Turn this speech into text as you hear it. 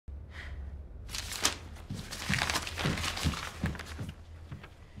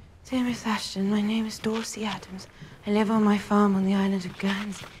Dear Miss Ashton, my name is Juliet Adams. I live on my farm on the island of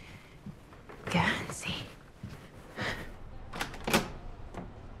Guernsey. Guernsey?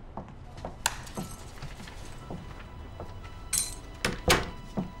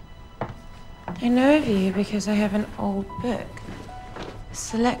 I know of you because I have an old book.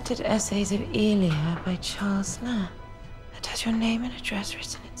 Selected Essays of Elia by Charles Lamb. It has your name and address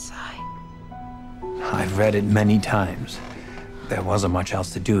written inside. I've read it many times. There wasn't much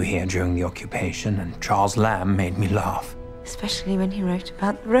else to do here during the occupation, and Charles Lamb made me laugh. Especially when he wrote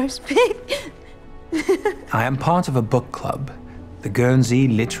about the roast pig. I am part of a book club, the Guernsey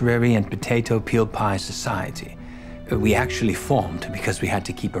Literary and Potato Peel Pie Society. We actually formed because we had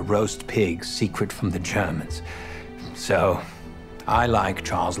to keep a roast pig secret from the Germans. So, I like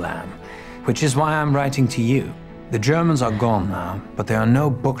Charles Lamb, which is why I'm writing to you. The Germans are gone now, but there are no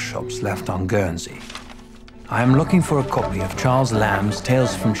bookshops left on Guernsey. I am looking for a copy of Charles Lamb's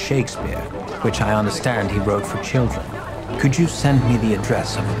Tales from Shakespeare, which I understand he wrote for children. Could you send me the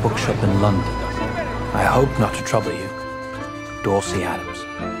address of a bookshop in London? I hope not to trouble you. Dorsey Adams.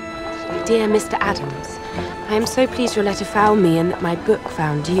 Dear Mr. Adams, I am so pleased your letter found me and that my book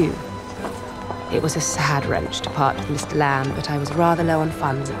found you. It was a sad wrench to part with Mr. Lamb, but I was rather low on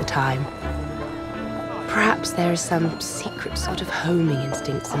funds at the time. Perhaps there is some secret sort of homing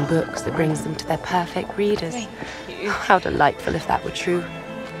instincts in books that brings them to their perfect readers. Thank you. How delightful if that were true.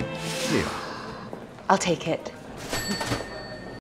 Here. I'll take it.